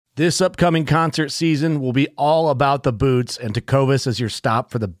This upcoming concert season will be all about the boots, and Tecovas is your stop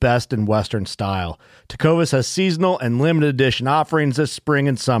for the best in Western style. Tecovas has seasonal and limited edition offerings this spring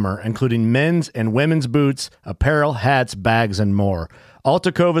and summer, including men's and women's boots, apparel, hats, bags, and more. All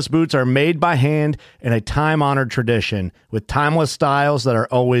Tecovas boots are made by hand in a time-honored tradition with timeless styles that are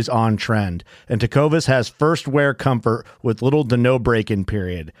always on trend. And Tecovas has first wear comfort with little to no break-in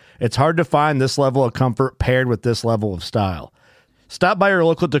period. It's hard to find this level of comfort paired with this level of style. Stop by your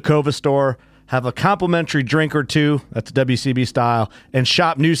local Tecovas store, have a complimentary drink or two, that's WCB style, and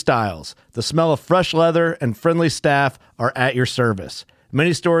shop new styles. The smell of fresh leather and friendly staff are at your service.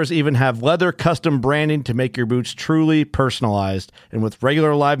 Many stores even have leather custom branding to make your boots truly personalized. And with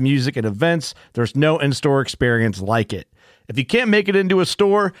regular live music and events, there's no in-store experience like it. If you can't make it into a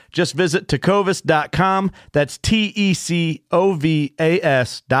store, just visit tecovas.com. That's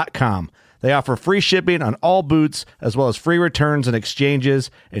TECOVAS.com. They offer free shipping on all boots, as well as free returns and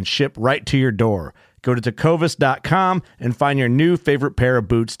exchanges, and ship right to your door. Go to tecovas.com and find your new favorite pair of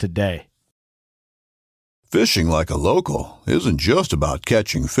boots today. Fishing like a local isn't just about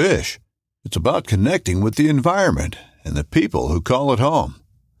catching fish. It's about connecting with the environment and the people who call it home.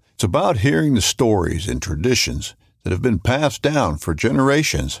 It's about hearing the stories and traditions that have been passed down for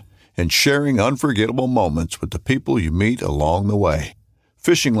generations and sharing unforgettable moments with the people you meet along the way.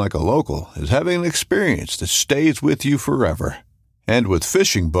 Fishing like a local is having an experience that stays with you forever. And with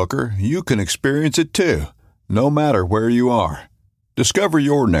Fishing Booker, you can experience it too, no matter where you are. Discover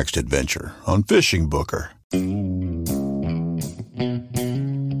your next adventure on Fishing Booker.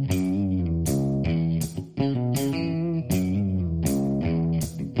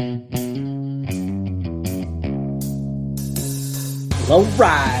 All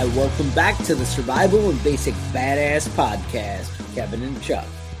right, welcome back to the Survival and Basic Badass Podcast with Kevin and Chuck.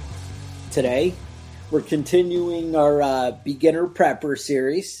 Today, we're continuing our beginner prepper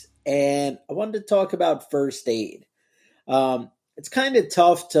series, and I wanted to talk about first aid. It's kind of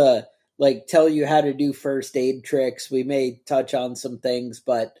tough to tell you how to do first aid tricks. We may touch on some things,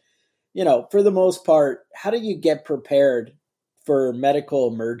 but for the most part, how do you get prepared for medical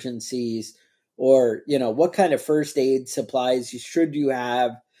emergencies? Or, what kind of first aid supplies should you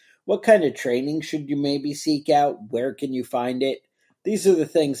have? What kind of training should you maybe seek out? Where can you find it? These are the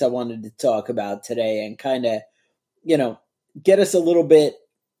things I wanted to talk about today and kind of, get us a little bit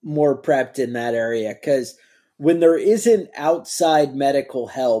more prepped in that area. Because when there isn't outside medical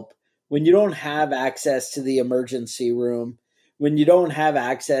help, when you don't have access to the emergency room, when you don't have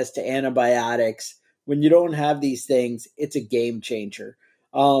access to antibiotics, when you don't have these things, it's a game changer.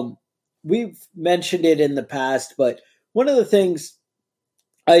 We've mentioned it in the past, but one of the things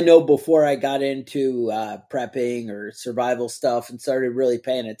I know before I got into prepping or survival stuff and started really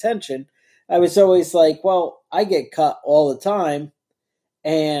paying attention, I was always like, well, I get cut all the time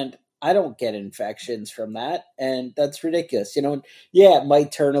and I don't get infections from that. And that's ridiculous. Yeah, it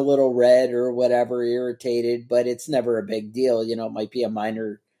might turn a little red or whatever, irritated, but it's never a big deal. It might be a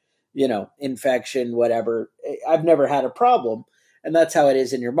minor, infection, whatever. I've never had a problem. And that's how it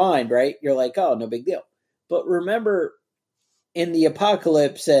is in your mind, right? You're like, oh, no big deal. But remember, in the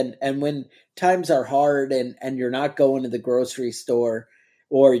apocalypse and when times are hard and you're not going to the grocery store,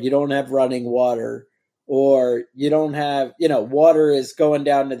 or you don't have running water, or you don't have, water is going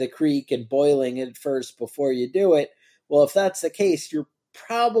down to the creek and boiling it first before you do it. Well, if that's the case, you're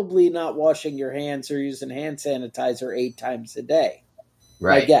probably not washing your hands or using hand sanitizer 8 times a day.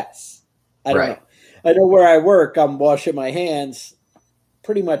 Right. I guess. I don't know. I know where I work, I'm washing my hands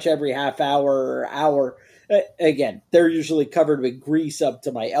pretty much every half hour or hour. Again, they're usually covered with grease up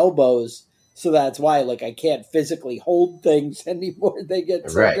to my elbows. So that's why, I can't physically hold things anymore. They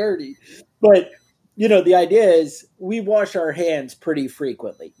get so dirty. But, the idea is we wash our hands pretty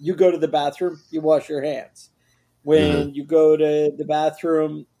frequently. You go to the bathroom, you wash your hands. When you go to the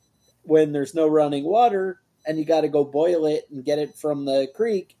bathroom, when there's no running water and you got to go boil it and get it from the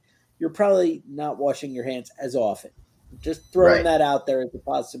creek, you're probably not washing your hands as often. Just throwing that out there as a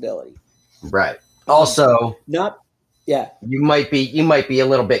possibility. Right. Also, you might be a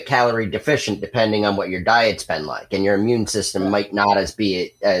little bit calorie deficient depending on what your diet's been like, and your immune system might not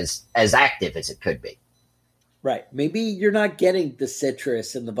be as active as it could be. Right. Maybe you're not getting the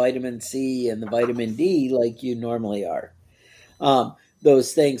citrus and the vitamin C and the vitamin D like you normally are.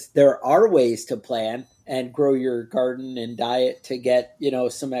 Those things, there are ways to plan and grow your garden and diet to get,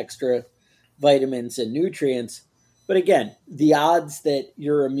 some extra vitamins and nutrients. But again, the odds that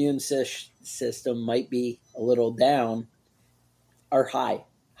your immune system might be a little down are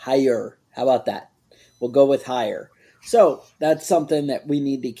higher. How about that? We'll go with higher. So that's something that we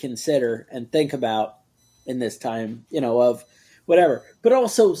need to consider and think about in this time, of whatever. But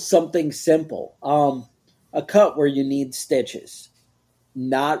also something simple. A cut where you need stitches.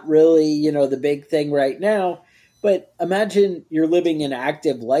 Not really, the big thing right now. But imagine you're living an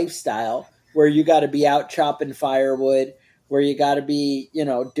active lifestyle where you got to be out chopping firewood, where you got to be,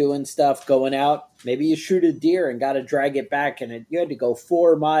 doing stuff, going out. Maybe you shoot a deer and got to drag it back, and you had to go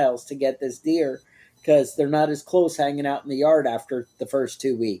 4 miles to get this deer because they're not as close hanging out in the yard after the first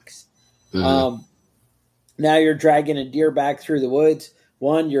 2 weeks. Mm-hmm. Now you're dragging a deer back through the woods.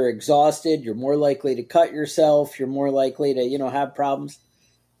 One, you're exhausted. You're more likely to cut yourself. You're more likely to, have problems.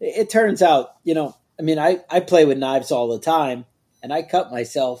 It turns out, I play with knives all the time, and I cut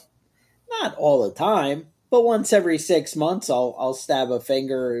myself. Not all the time, but once every 6 months, I'll stab a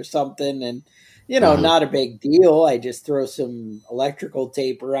finger or something, and not a big deal. I just throw some electrical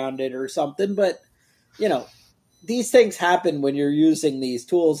tape around it or something. But these things happen when you're using these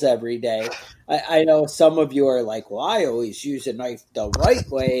tools every day. I know some of you are like, well, I always use a knife the right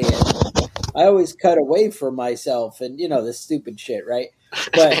way, and I always cut away from myself, and this stupid shit, right?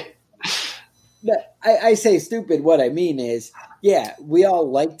 But I say stupid. What I mean is, yeah, we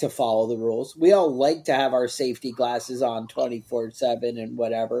all like to follow the rules. We all like to have our safety glasses on 24/7 and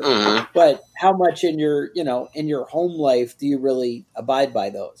whatever. Mm-hmm. But how much in your home life do you really abide by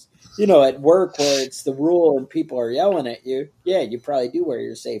those? At work where it's the rule and people are yelling at you, yeah, you probably do wear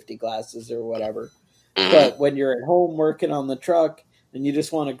your safety glasses or whatever. Mm-hmm. But when you're at home working on the truck and you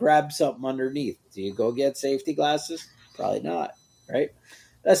just want to grab something underneath, do you go get safety glasses? Probably not, right?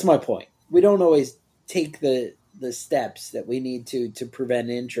 That's my point. We don't always take the steps that we need to prevent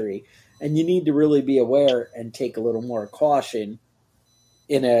injury. And you need to really be aware and take a little more caution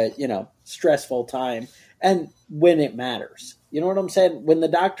in a, stressful time and when it matters. You know what I'm saying? When the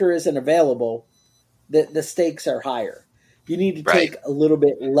doctor isn't available, the stakes are higher. You need to take a little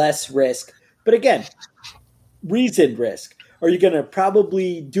bit less risk. But again, reasoned risk. Are you going to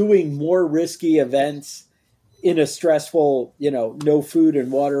probably doing more risky events in a stressful, no food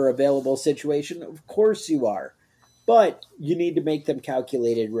and water available situation? Of course you are. But you need to make them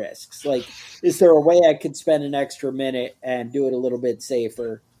calculated risks. Like, is there a way I could spend an extra minute and do it a little bit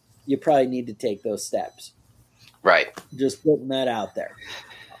safer? You probably need to take those steps. Right. Just putting that out there.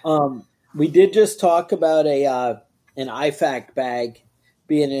 We did just talk about an IFAK bag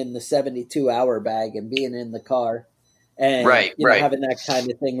being in the 72-hour bag and being in the car and having that kind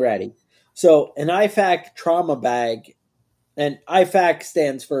of thing ready. So an IFAK trauma bag, and IFAK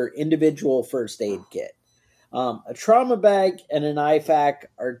stands for Individual First Aid Kit. A trauma bag and an IFAK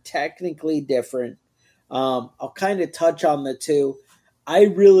are technically different. I'll kind of touch on the two. I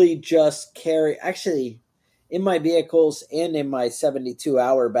really just carry, actually, in my vehicles and in my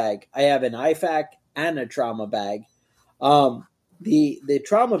 72-hour bag, I have an IFAK and a trauma bag. The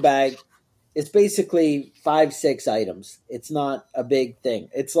trauma bag is basically 5-6 items. It's not a big thing.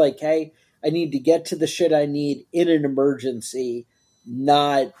 It's like, hey, I need to get to the shit I need in an emergency,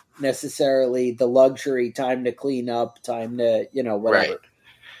 not necessarily the luxury time to clean up, time to, whatever. Right.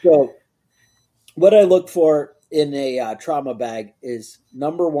 So what I look for in a trauma bag is,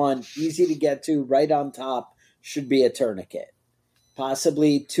 number one, easy to get to, right on top should be a tourniquet,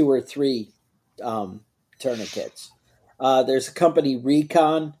 possibly 2 or 3 tourniquets. There's a company,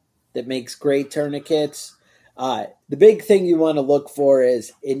 Recon, that makes great tourniquets. The big thing you want to look for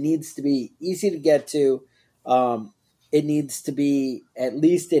is it needs to be easy to get to. It needs to be at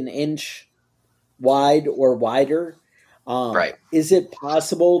least 1 inch wide or wider. Right. Is it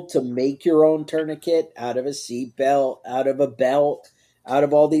possible to make your own tourniquet out of a seat belt, out of a belt, out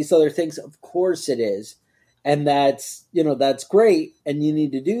of all these other things? Of course it is. And that's great. And you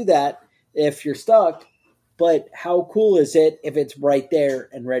need to do that if you're stuck. But how cool is it if it's right there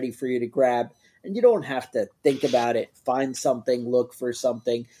and ready for you to grab? And you don't have to think about it. Find something, look for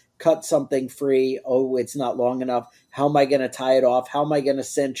something, cut something free. Oh, it's not long enough. How am I going to tie it off? How am I going to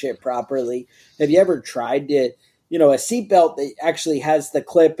cinch it properly? Have you ever tried to, a seatbelt that actually has the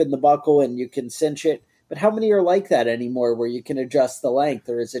clip and the buckle and you can cinch it? But how many are like that anymore where you can adjust the length,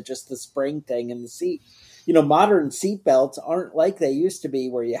 or is it just the spring thing in the seat? Modern seatbelts aren't like they used to be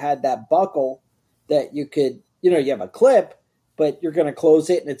where you had that buckle that you could, you have a clip, but you're going to close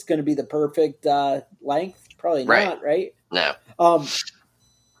it and it's going to be the perfect length. Probably not, right? No.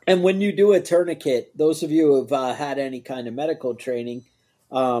 And when you do a tourniquet, those of you who have had any kind of medical training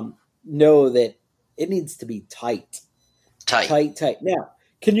know that it needs to be tight. Tight. Now,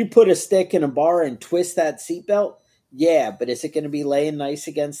 can you put a stick in a bar and twist that seatbelt? Yeah, but is it going to be laying nice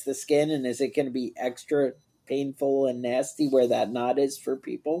against the skin, and is it going to be extra painful and nasty where that knot is for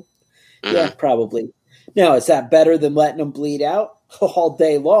people? Mm-hmm. Yeah, probably. Now, is that better than letting them bleed out all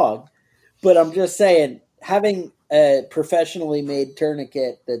day long? But I'm just saying, having a professionally made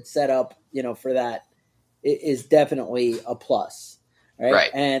tourniquet that's set up, for that is definitely a plus.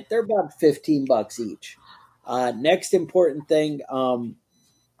 Right. And they're about $15 each. Next important thing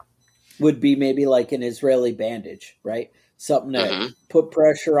would be maybe like an Israeli bandage, right? Something to put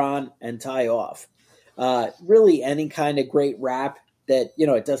pressure on and tie off. Really any kind of great wrap that,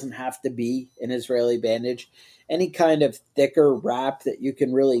 it doesn't have to be an Israeli bandage. Any kind of thicker wrap that you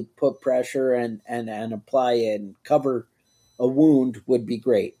can really put pressure and apply and cover a wound would be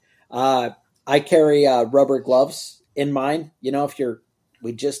great. I carry rubber gloves in mine.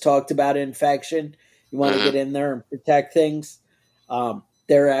 We just talked about infection. You want to get in there and protect things.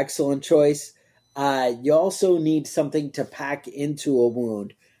 They're an excellent choice. You also need something to pack into a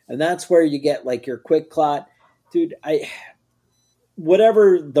wound. And that's where you get like your quick clot. Dude,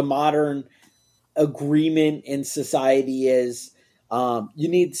 whatever the modern agreement in society is, you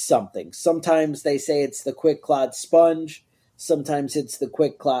need something. Sometimes they say it's the quick clot sponge. Sometimes it's the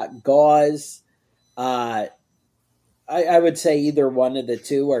quick clot gauze. I would say either one of the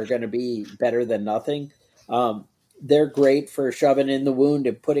two are going to be better than nothing. They're great for shoving in the wound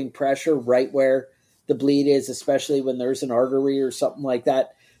and putting pressure right where the bleed is, especially when there's an artery or something like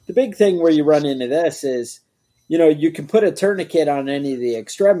that. The big thing where you run into this is, you can put a tourniquet on any of the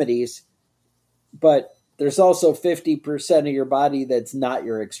extremities, but there's also 50% of your body that's not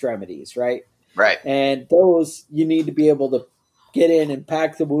your extremities, right? Right. And those you need to be able to get in and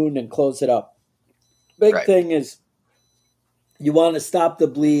pack the wound and close it up. Big thing is you want to stop the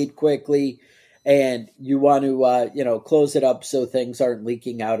bleed quickly, and you want to, close it up so things aren't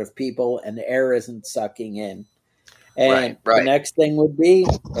leaking out of people and the air isn't sucking in. And the next thing would be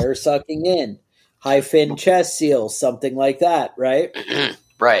air sucking in, high fin chest seals, something like that, right?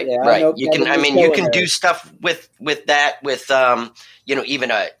 Right. You can do stuff with that, with,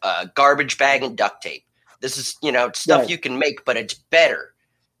 even a garbage bag and duct tape. This is, stuff you can make, but it's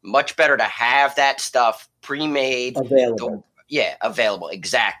much better to have that stuff pre-made. Available. Available.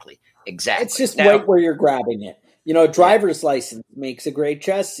 Exactly. It's just right where you're grabbing it. A driver's license makes a great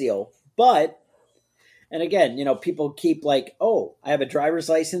chest seal, but, and again, people keep like, oh, I have a driver's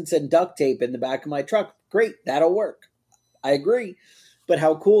license and duct tape in the back of my truck. Great. That'll work. I agree. But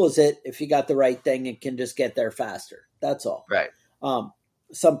how cool is it if you got the right thing and can just get there faster? That's all. Right.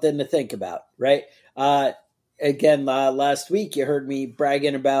 Something to think about, right? Again, last week you heard me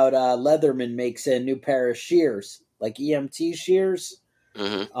bragging about Leatherman makes a new pair of shears, like EMT shears.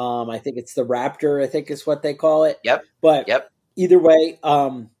 I think it's the Raptor, I think is what they call it. Yep. But either way,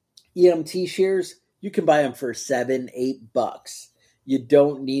 EMT shears, you can buy them for $7-8. You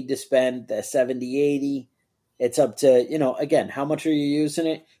don't need to spend the $70-80. It's up to, again, how much are you using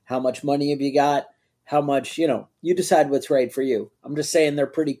it? How much money have you got? How much, you decide what's right for you. I'm just saying they're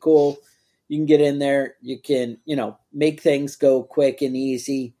pretty cool. You can get in there. You can, make things go quick and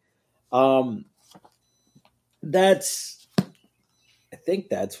easy. I think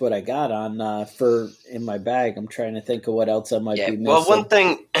that's what I got on in my bag. I'm trying to think of what else I might be missing. Well, one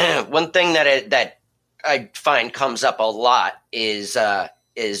thing that I find comes up a lot is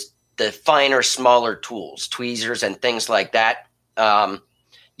the finer, smaller tools, tweezers and things like that.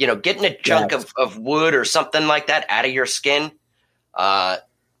 Getting a chunk of wood or something like that out of your skin,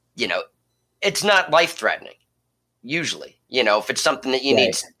 it's not life-threatening, usually. If it's something that you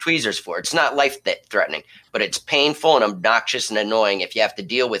need tweezers for, it's not life-threatening, but it's painful and obnoxious and annoying if you have to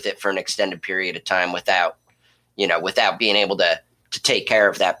deal with it for an extended period of time without being able to take care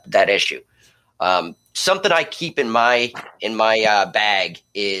of that issue. Something I keep in my bag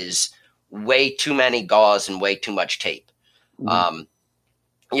is way too many gauze and way too much tape.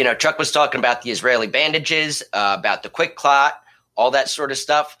 Chuck was talking about the Israeli bandages, about the quick clot, all that sort of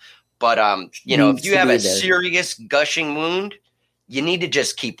stuff. But, if you have a serious gushing wound, you need to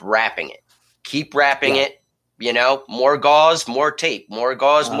just keep wrapping it. Keep wrapping it, more gauze, more tape, more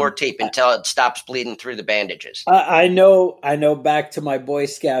gauze, more tape until it stops bleeding through the bandages. I know back to my Boy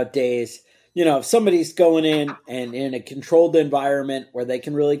Scout days, if somebody's going in and in a controlled environment where they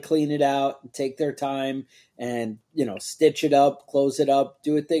can really clean it out and take their time and, stitch it up, close it up,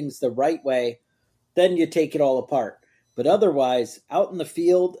 do things the right way, then you take it all apart. But otherwise, out in the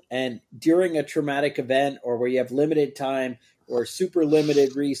field and during a traumatic event or where you have limited time or super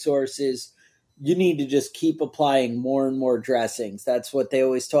limited resources, you need to just keep applying more and more dressings. That's what they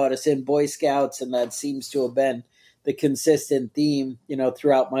always taught us in Boy Scouts, and that seems to have been the consistent theme,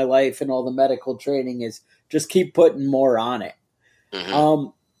 throughout my life and all the medical training is just keep putting more on it.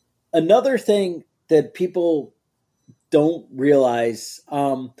 Another thing that people don't realize,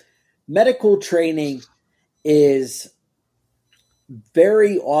 medical training is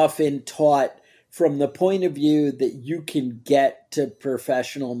very often taught from the point of view that you can get to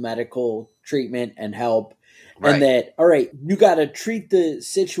professional medical treatment and help. Right. And that, all right, you got to treat the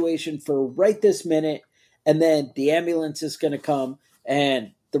situation for right this minute. And then the ambulance is going to come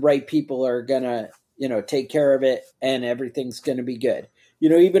and the right people are going to, take care of it and everything's going to be good.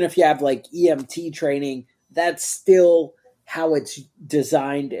 Even if you have like EMT training, that's still how it's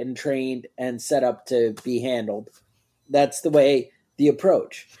designed and trained and set up to be handled. That's the way, the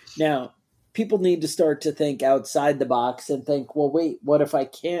approach. Now, people need to start to think outside the box and think, well, wait, what if I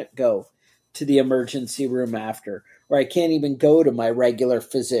can't go to the emergency room after, or I can't even go to my regular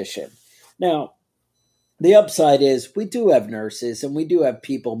physician? Now, the upside is we do have nurses and we do have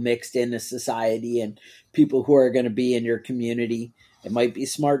people mixed into society and people who are going to be in your community. It might be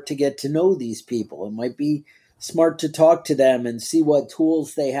smart to get to know these people. It might be smart to talk to them and see what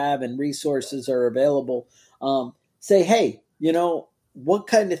tools they have and resources are available. Say, hey, what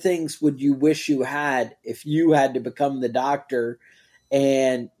kind of things would you wish you had if you had to become the doctor?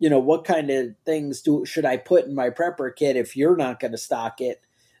 And, what kind of things should I put in my prepper kit if you're not going to stock it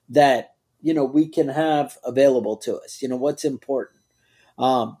that, we can have available to us? What's important.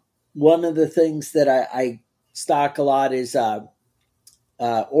 One of the things that I stock a lot is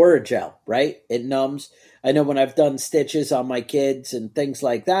Orajel, right? It numbs. I know when I've done stitches on my kids and things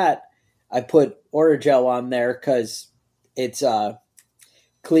like that, I put Orajel on there because it's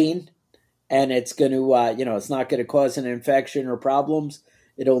clean and it's going to, it's not going to cause an infection or problems.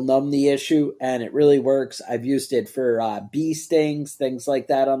 It'll numb the issue and it really works. I've used it for bee stings, things like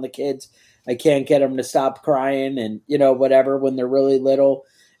that on the kids. I can't get them to stop crying and, whatever when they're really little.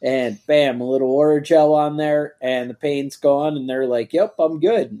 And bam, a little Orajel on there and the pain's gone. And they're like, yep, I'm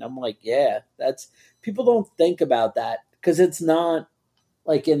good. And I'm like, yeah, people don't think about that because it's not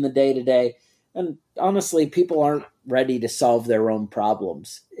like in the day to day. And honestly, people aren't ready to solve their own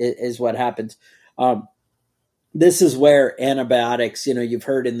problems is what happens. This is where antibiotics, you've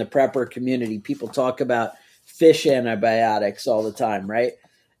heard in the prepper community, people talk about fish antibiotics all the time, right?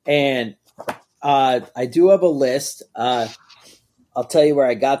 And I do have a list. I'll tell you where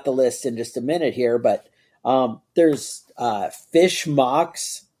I got the list in just a minute here, but there's Fish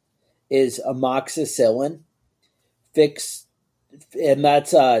Mox is amoxicillin, and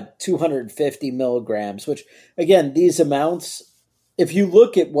that's 250 milligrams, which, again, these amounts, if you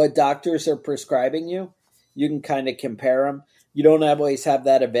look at what doctors are prescribing you, you can kind of compare them. You don't always have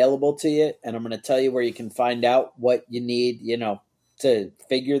that available to you, and I'm going to tell you where you can find out what you need, to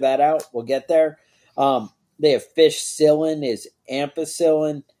figure that out. We'll get there. They have Fishcillin is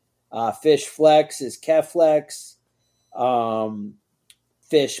ampicillin. Fish Flex is Keflex.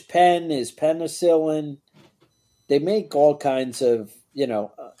 Fish Pen is penicillin. They make all kinds of,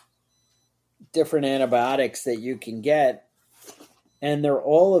 different antibiotics that you can get, and they're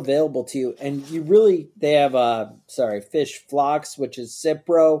all available to you. And they have, Fish Flox, which is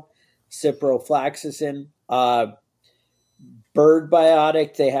ciprofloxacin. Bird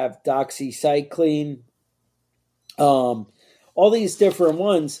Biotic, they have doxycycline. All these different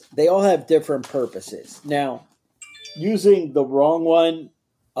ones, they all have different purposes. Now, using the wrong one,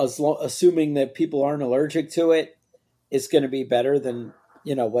 assuming that people aren't allergic to it, is going to be better than,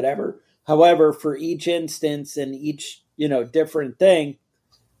 whatever. However, for each instance and each, different thing,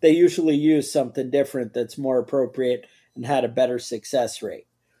 they usually use something different that's more appropriate and had a better success rate.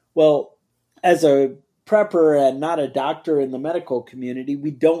 Well, as a prepper and not a doctor in the medical community,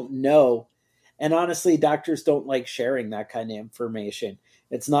 we don't know. And honestly, doctors don't like sharing that kind of information.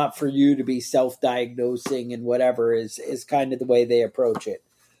 It's not for you to be self-diagnosing and whatever is kind of the way they approach it.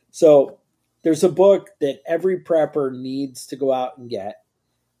 So there's a book that every prepper needs to go out and get,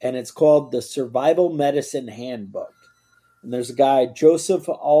 and it's called the Survival Medicine Handbook. And there's a guy, Joseph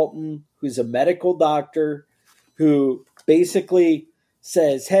Alton, who's a medical doctor who basically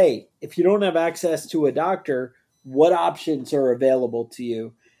says, hey, if you don't have access to a doctor, what options are available to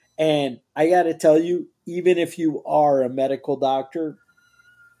you? And I got to tell you, even if you are a medical doctor,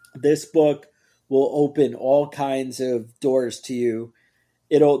 this book will open all kinds of doors to you.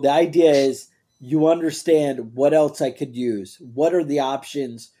 The idea is you understand what else I could use. What are the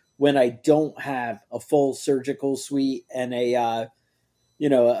options when I don't have a full surgical suite and a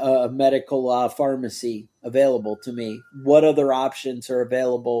medical pharmacy available to me? What other options are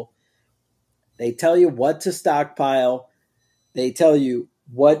available? They tell you what to stockpile. They tell you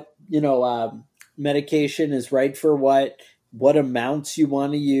what, medication is right for what amounts you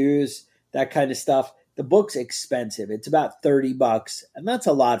want to use, that kind of stuff. The book's expensive. It's about $30, and that's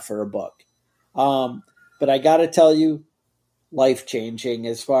a lot for a book. But I got to tell you, life-changing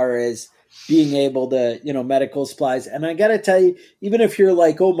as far as being able to, medical supplies. And I got to tell you, even if you're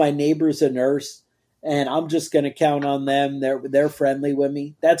like, oh, my neighbor's a nurse and I'm just going to count on them, they're friendly with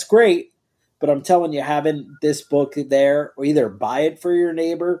me, that's great. But I'm telling you, having this book there, or either buy it for your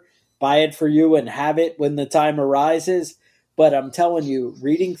neighbor, buy it for you and have it when the time arises. But I'm telling you,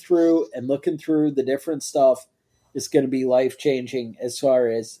 reading through and looking through the different stuff is going to be life-changing as far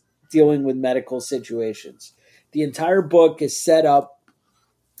as dealing with medical situations. The entire book is set up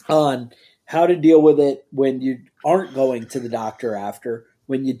on how to deal with it when you aren't going to the doctor after,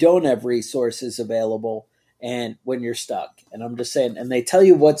 when you don't have resources available, and when you're stuck. And I'm just saying, and they tell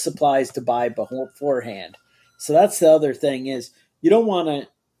you what supplies to buy beforehand. So that's the other thing is you don't want to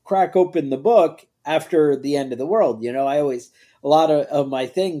crack open the book after the end of the world. A lot of my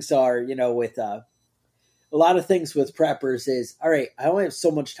things are, with a lot of things with preppers is, all right, I only have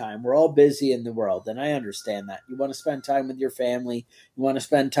so much time. We're all busy in the world, and I understand that. You want to spend time with your family. You want to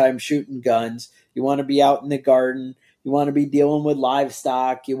spend time shooting guns. You want to be out in the garden. You want to be dealing with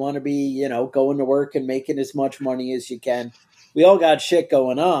livestock. You want to be, going to work and making as much money as you can. We all got shit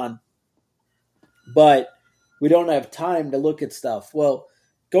going on, but we don't have time to look at stuff. Well,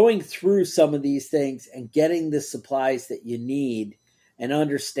 going through some of these things and getting the supplies that you need and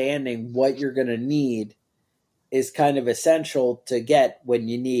understanding what you're going to need is kind of essential to get when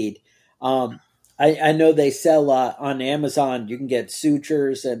you need. I know they sell on Amazon, you can get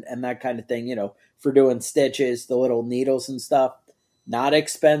sutures and that kind of thing, for doing stitches, the little needles and stuff. Not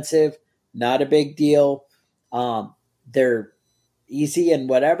expensive, not a big deal. They're easy and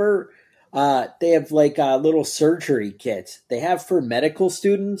whatever. They have like little surgery kits. They have for medical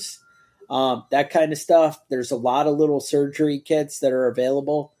students, that kind of stuff. There's a lot of little surgery kits that are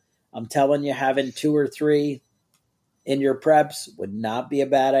available. I'm telling you, having 2 or 3 in your preps would not be a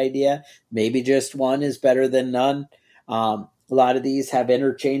bad idea. Maybe just one is better than none. A lot of these have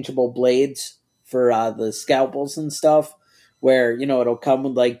interchangeable blades for the scalpels and stuff where, it'll come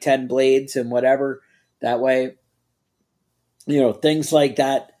with like 10 blades and whatever. That way, things like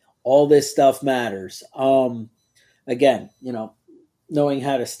that, all this stuff matters. Again, knowing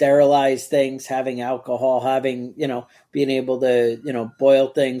how to sterilize things, having alcohol, having, being able to, boil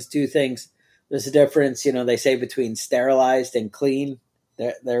things, do things. There's a difference, they say between sterilized and clean.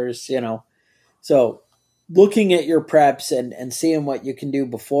 There's, so looking at your preps and seeing what you can do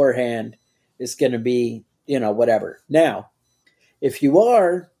beforehand is going to be, whatever. Now, if you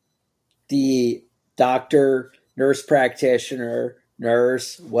are the doctor, nurse practitioner,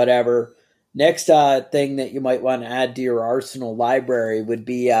 nurse, whatever, next thing that you might want to add to your arsenal library would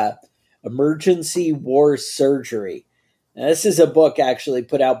be Emergency War Surgery. Now, this is a book actually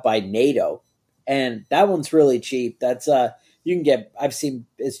put out by NATO. And that one's really cheap. That's you can get, I've seen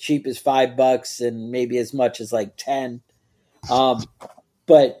as cheap as $5 and maybe as much as like 10.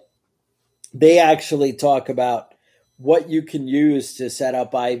 But they actually talk about what you can use to set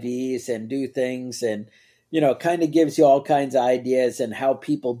up IVs and do things, and kind of gives you all kinds of ideas and how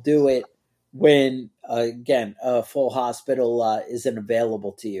people do it when again a full hospital isn't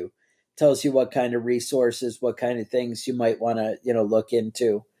available to you. Tells you what kind of resources, what kind of things you might want to look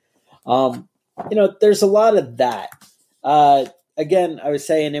into. There's a lot of that. Again, I was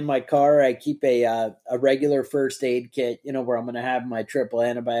saying in my car, I keep a regular first aid kit, where I'm going to have my triple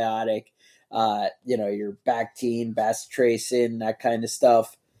antibiotic, your Bactine, bacitracin, that kind of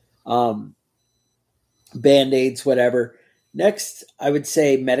stuff, Band-Aids, whatever. Next, I would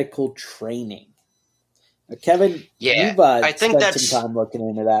say medical training. Kevin, you've I think spent some time looking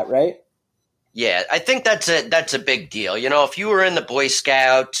into that, right? Yeah, I think that's a big deal. If you were in the Boy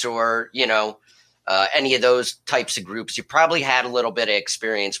Scouts or, any of those types of groups, you probably had a little bit of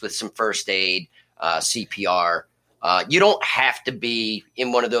experience with some first aid, CPR. You don't have to be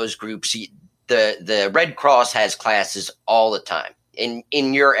in one of those groups. The Red Cross has classes all the time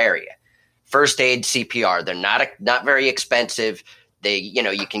in your area. First aid, CPR. They're not very expensive. They,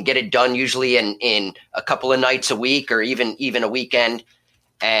 you can get it done usually in a couple of nights a week or even a weekend,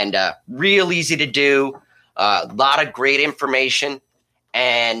 and real easy to do. A lot of great information,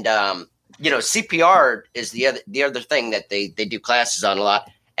 and CPR is the other thing that they do classes on a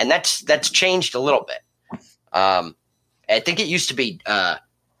lot, and that's changed a little bit. I think it used to be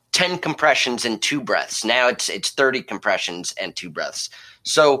 10 compressions and 2 breaths. Now it's 30 compressions and 2 breaths.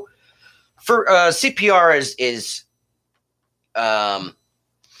 So for CPR is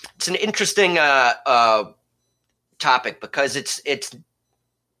it's an interesting topic because it's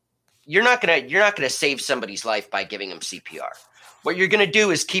you're not gonna save somebody's life by giving them CPR. What you're gonna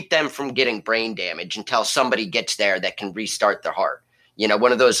do is keep them from getting brain damage until somebody gets there that can restart their heart.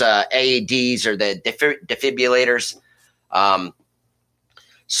 One of those AEDs or the defibrillators.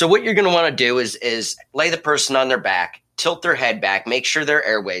 So what you're going to want to do is lay the person on their back, tilt their head back, make sure their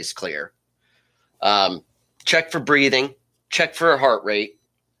airway's clear. Check for breathing, check for a heart rate.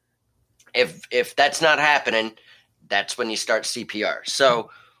 If that's not happening, that's when you start CPR.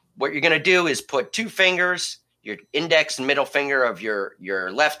 So what you're going to do is put 2 fingers, your index and middle finger of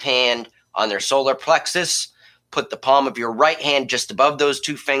your left hand on their solar plexus, put the palm of your right hand just above those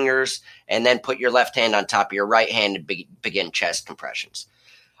 2 fingers, and then put your left hand on top of your right hand and begin chest compressions.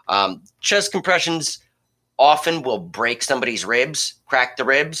 Chest compressions often will break somebody's ribs, crack the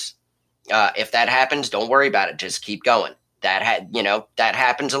ribs. If that happens, don't worry about it. Just keep going. That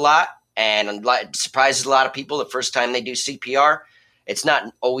happens a lot, and it surprises a lot of people the first time they do CPR. It's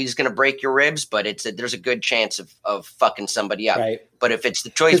not always going to break your ribs, but there's a good chance of fucking somebody up. Right. But if it's the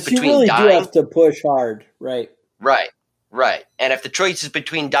choice between you really dying, do have to push hard, right? Right. And if the choice is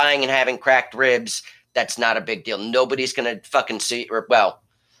between dying and having cracked ribs, that's not a big deal. Nobody's going to fucking sue,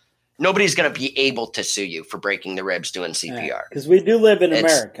 nobody's going to be able to sue you for breaking the ribs doing CPR. Because we do live in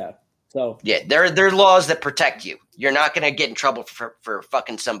America. So yeah, there are laws that protect you. You're not going to get in trouble for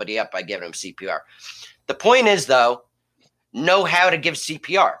fucking somebody up by giving them CPR. The point is, though, know how to give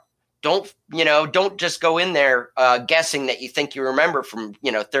CPR. Don't just go in there guessing that you think you remember from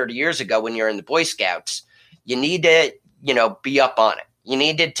 30 years ago when you're in the Boy Scouts. You need to be up on it. You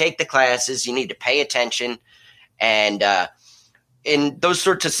need to take the classes. You need to pay attention, and in those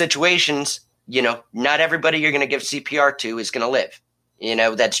sorts of situations, not everybody you're going to give CPR to is going to live.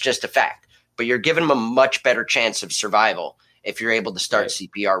 That's just a fact. But you're giving them a much better chance of survival if you're able to start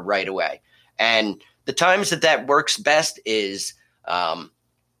CPR right away. And the times that works best is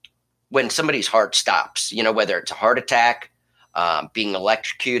when somebody's heart stops, whether it's a heart attack, being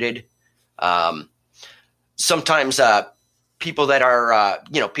electrocuted. Sometimes people that are,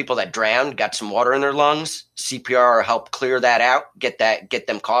 people that drowned, got some water in their lungs, CPR will help clear that out, get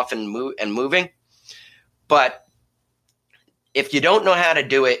them coughing and moving. But if you don't know how to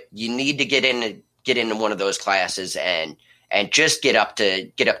do it, you need to get into one of those classes and just get up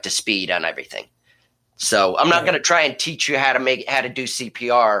to speed on everything. So I'm not going to try and teach you how to do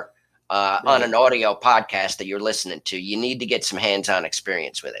CPR on an audio podcast that you're listening to. You need to get some hands-on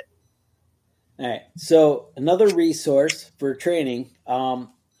experience with it. All right. So another resource for training on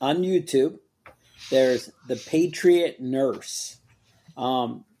YouTube, there's the Patriot Nurse.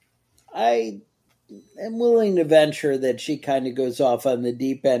 I am willing to venture that she kind of goes off on the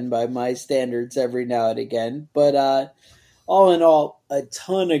deep end by my standards every now and again. But all in all, a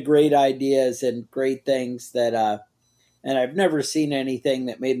ton of great ideas and great things that and I've never seen anything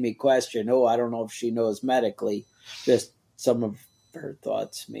that made me question, I don't know if she knows medically. Just some of her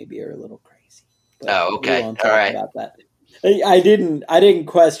thoughts maybe are a little crazy. But okay. We won't talk about that. I didn't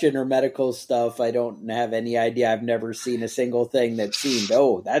question her medical stuff. I don't have any idea. I've never seen a single thing that seemed,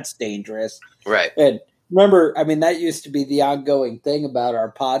 that's dangerous. Right. And remember, that used to be the ongoing thing about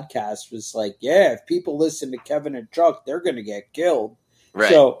our podcast was like, if people listen to Kevin and Chuck, they're going to get killed.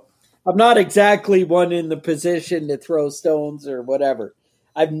 Right. So I'm not exactly one in the position to throw stones or whatever.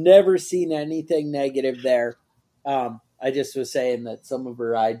 I've never seen anything negative there. I just was saying that some of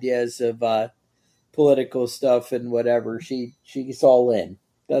her ideas of political stuff and whatever, she's all in.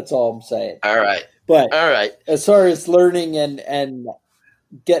 That's all I'm saying. All right. But all right, as far as learning and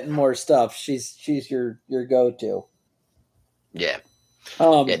getting more stuff, she's your go-to. Yeah.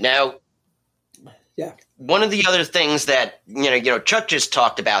 Now. Yeah. One of the other things that Chuck just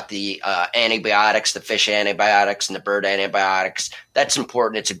talked about, the antibiotics, the fish antibiotics and the bird antibiotics. That's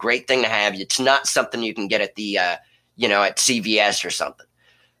important. It's a great thing to have. It's not something you can get at the at CVS or something.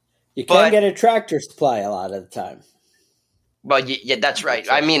 You can't get a Tractor Supply a lot of the time. Well, yeah, that's right.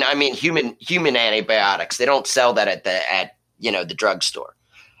 I mean, human antibiotics. They don't sell that at the drugstore.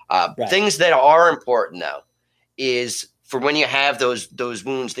 Right. Things that are important though is for when you have those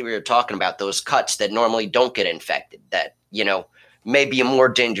wounds that we were talking about, those cuts that normally don't get infected, that maybe a more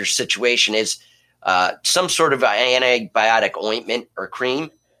dangerous situation is some sort of antibiotic ointment or cream.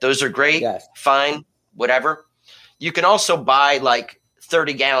 Those are great, fine, whatever. You can also buy like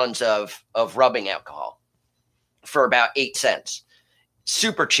 30 gallons of rubbing alcohol for about 8 cents.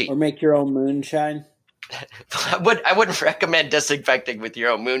 Super cheap. Or make your own moonshine. I wouldn't recommend disinfecting with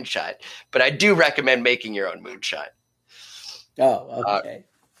your own moonshine, but I do recommend making your own moonshine. Oh, okay.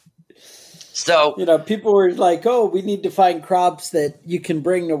 So people were like, we need to find crops that you can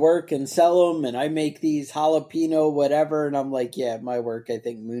bring to work and sell them. And I make these jalapeno, whatever. And I'm like, at my work, I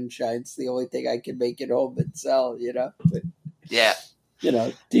think moonshine's the only thing I can make at home and sell, But, yeah.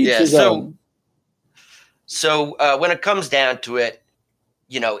 Teach his own. So when it comes down to it,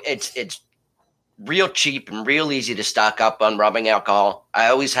 it's real cheap and real easy to stock up on rubbing alcohol. I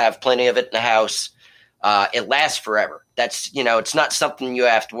always have plenty of it in the house. It lasts forever. That's, it's not something you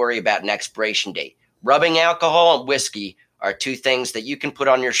have to worry about an expiration date. Rubbing alcohol and whiskey are two things that you can put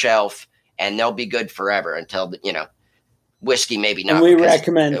on your shelf and they'll be good forever until, whiskey maybe not. And we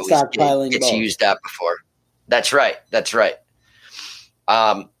recommend stockpiling it gets used up before. That's right.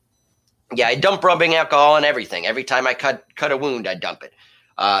 Yeah, I dump rubbing alcohol on everything. Every time I cut a wound, I dump it.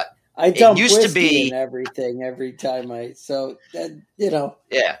 I dump whiskey in everything every time Yeah,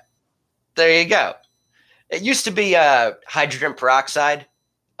 there you go. It used to be hydrogen peroxide.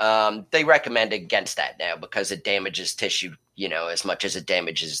 They recommend against that now because it damages tissue, as much as it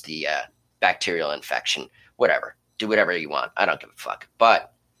damages the bacterial infection. Whatever. Do whatever you want. I don't give a fuck.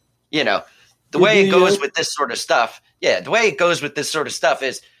 But, the way it goes with this sort of stuff,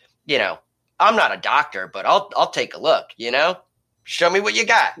 is, I'm not a doctor, but I'll take a look, Show me what you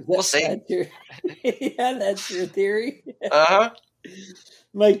got. We'll see. That's your theory. Uh-huh.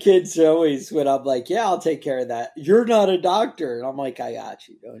 My kids always, when I'm like, yeah, I'll take care of that. You're not a doctor. And I'm like, I got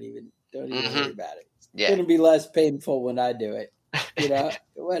you. Don't even worry about it. It's going to be less painful when I do it.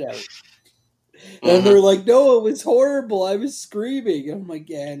 Whatever. And they're like, no, it was horrible. I was screaming. I'm like,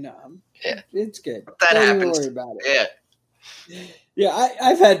 yeah, no, it's good. That don't happens. Even worry about it. Yeah,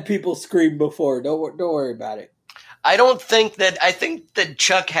 I've had people scream before. Don't worry about it. I think that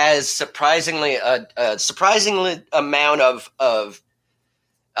Chuck has surprisingly amount of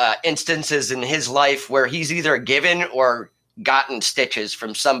instances in his life where he's either given or gotten stitches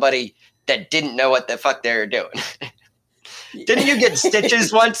from somebody that didn't know what the fuck they were doing. Didn't you get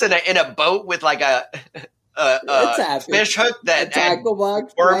stitches once in a boat with like a fish hook that had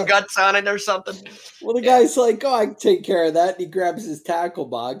worm guts on it or something? Well, the guy's like, oh, I can take care of that. And he grabs his tackle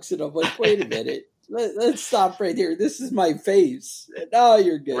box. And I'm like, wait a minute. Let's stop right here. This is my face. No,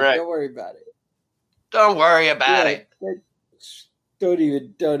 you're good. Right. Don't worry about it. Don't worry about it. Don't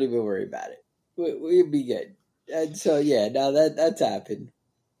even worry about it. We'll be good. And so, yeah, now that's happened.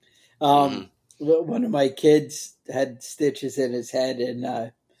 One of my kids had stitches in his head,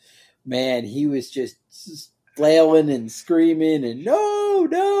 and man, he was just flailing and screaming and no,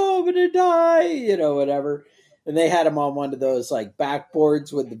 I'm gonna die, whatever. And they had him on one of those like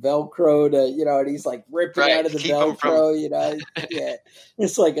backboards with the Velcro to, and he's like ripping out of the Velcro, yeah.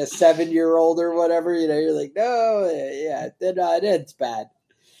 It's like a 7-year-old or whatever, you're like, no, yeah, that's bad.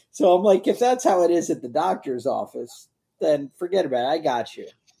 So I'm like, if that's how it is at the doctor's office, then forget about it. I got you,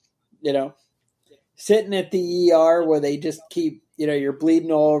 Sitting at the ER where they just keep, you're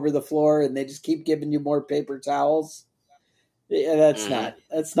bleeding all over the floor and they just keep giving you more paper towels. Yeah, that's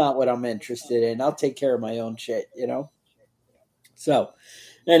not what I'm interested in. I'll take care of my own shit, So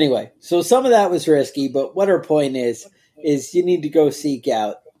anyway, so some of that was risky, but what our point is you need to go seek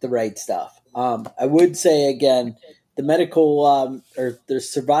out the right stuff. I would say again, the medical or the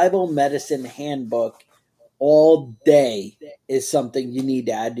survival medicine handbook all day is something you need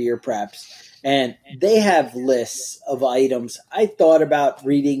to add to your preps. And they have lists of items. I thought about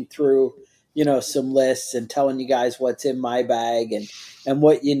reading through some lists and telling you guys what's in my bag and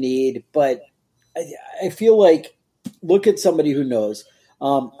what you need. But I feel like, look at somebody who knows.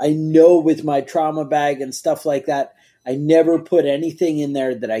 I know with my trauma bag and stuff like that, I never put anything in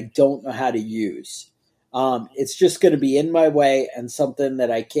there that I don't know how to use. It's just going to be in my way and something that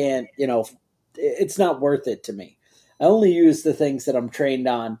I can't, it's not worth it to me. I only use the things that I'm trained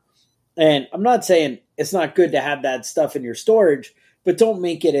on. And I'm not saying it's not good to have that stuff in your storage, but don't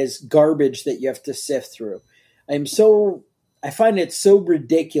make it as garbage that you have to sift through. I find it so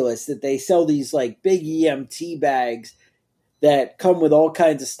ridiculous that they sell these like big EMT bags that come with all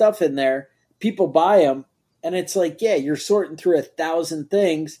kinds of stuff in there. People buy them and it's like, yeah, you're sorting through 1,000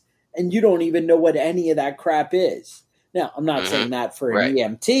 things and you don't even know what any of that crap is. Now, I'm not saying that for an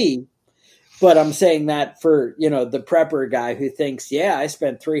EMT, but I'm saying that for, the prepper guy who thinks, yeah, I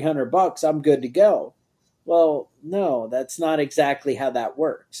spent $300, I'm good to go. Well, no, that's not exactly how that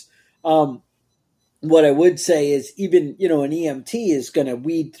works. What I would say is even, an EMT is going to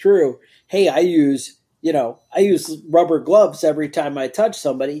weed through, hey, I use rubber gloves every time I touch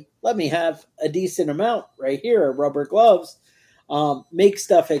somebody. Let me have a decent amount right here of rubber gloves. Make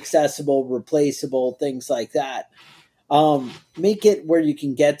stuff accessible, replaceable, things like that. Make it where you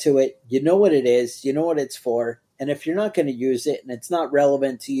can get to it. You know what it is. You know what it's for. And if you're not going to use it and it's not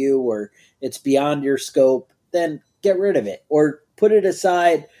relevant to you or it's beyond your scope, then get rid of it or put it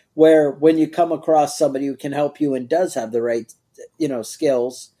aside where when you come across somebody who can help you and does have the right,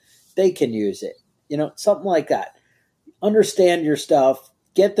 skills, they can use it. Something like that. Understand your stuff,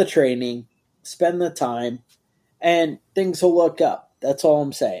 get the training, spend the time, and things will look up. That's all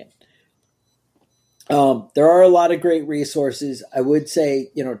I'm saying. There are a lot of great resources. I would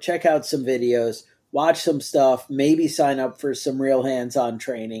say, check out some videos, watch some stuff, maybe sign up for some real hands-on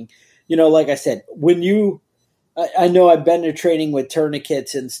training. Like I said, I know I've been to training with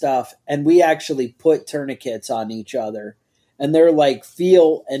tourniquets and stuff, and we actually put tourniquets on each other, and they're like,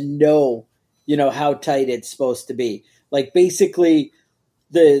 feel and know, how tight it's supposed to be. Like basically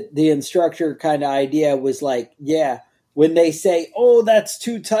the instructor kind of idea was like, yeah, when they say, oh, that's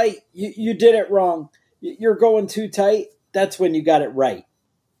too tight, you did it wrong, you're going too tight, that's when you got it right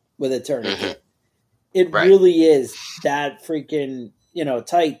with a tourniquet. It really is that freaking,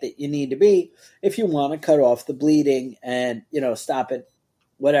 tight that you need to be if you want to cut off the bleeding and, stop it,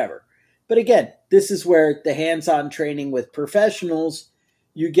 whatever. But again, this is where the hands-on training with professionals,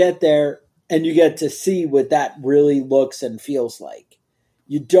 you get there and you get to see what that really looks and feels like.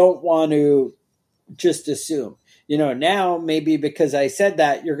 You don't want to just assume. Now maybe because I said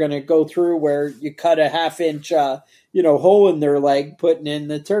that, you're going to go through where you cut a 1/2 inch, hole in their leg, putting in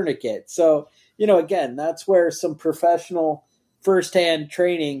the tourniquet. So, again, that's where some professional firsthand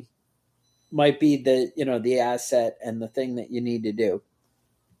training might be the asset and the thing that you need to do.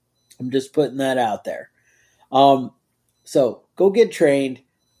 I'm just putting that out there. So go get trained,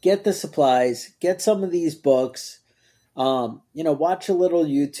 get the supplies, get some of these books, watch a little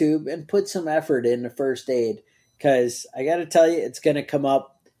YouTube and put some effort into first aid. Because I got to tell you, it's going to come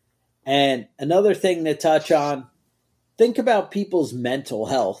up. And another thing to touch on, think about people's mental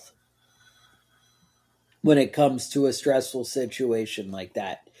health when it comes to a stressful situation like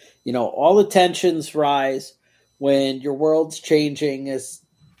that. All the tensions rise when your world's changing as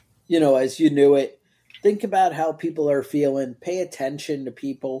you knew it. Think about how people are feeling. Pay attention to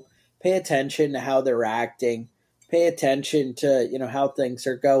people. Pay attention to how they're acting. Pay attention to, how things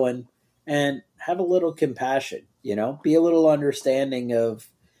are going. And have a little compassion, be a little understanding of,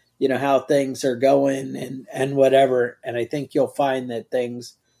 how things are going and whatever. And I think you'll find that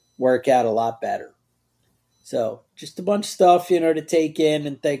things work out a lot better. So just a bunch of stuff, to take in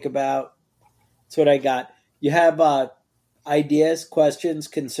and think about. That's what I got. You have ideas, questions,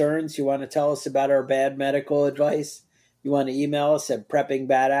 concerns you want to tell us about our bad medical advice? You want to email us at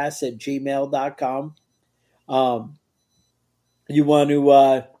preppingbadass@gmail.com. You want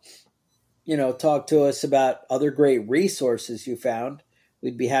to talk to us about other great resources you found,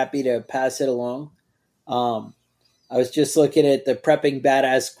 we'd be happy to pass it along. I was just looking at the Prepping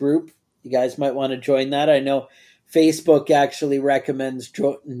Badass group. You guys might want to join that. I know Facebook actually recommends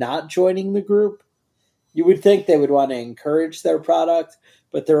not joining the group. You would think they would want to encourage their product,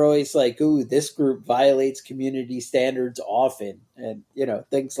 but they're always like, ooh, this group violates community standards often, and,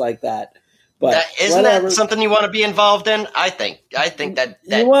 things like that. But isn't that something you want to be involved in? I think that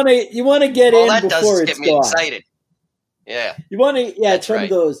you want to get in that before it's get me excited. Yeah, you want to. Yeah, it's one of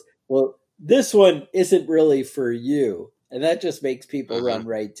those. Well, this one isn't really for you, and that just makes people run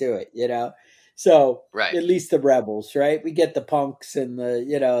right to it. So at least the rebels, right? We get the punks and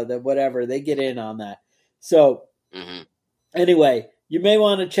the whatever, they get in on that. So anyway, you may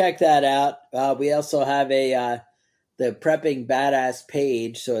want to check that out. We also have the Prepping Badass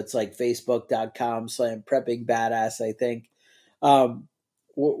page. So it's like facebook.com/Prepping Badass, I think.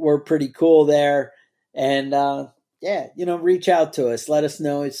 We're pretty cool there. And reach out to us. Let us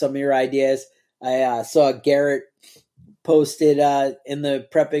know some of your ideas. I saw Garrett posted in the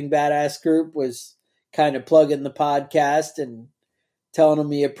Prepping Badass group, was kind of plugging the podcast and telling him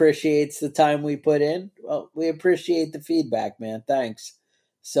he appreciates the time we put in. Well, we appreciate the feedback, man. Thanks.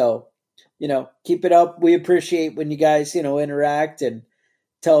 So, keep it up. We appreciate when you guys, interact and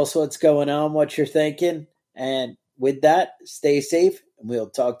tell us what's going on, what you're thinking. And with that, stay safe, and we'll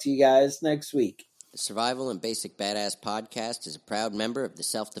talk to you guys next week. The Survival and Basic Badass podcast is a proud member of the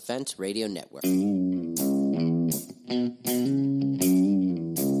Self-Defense Radio Network.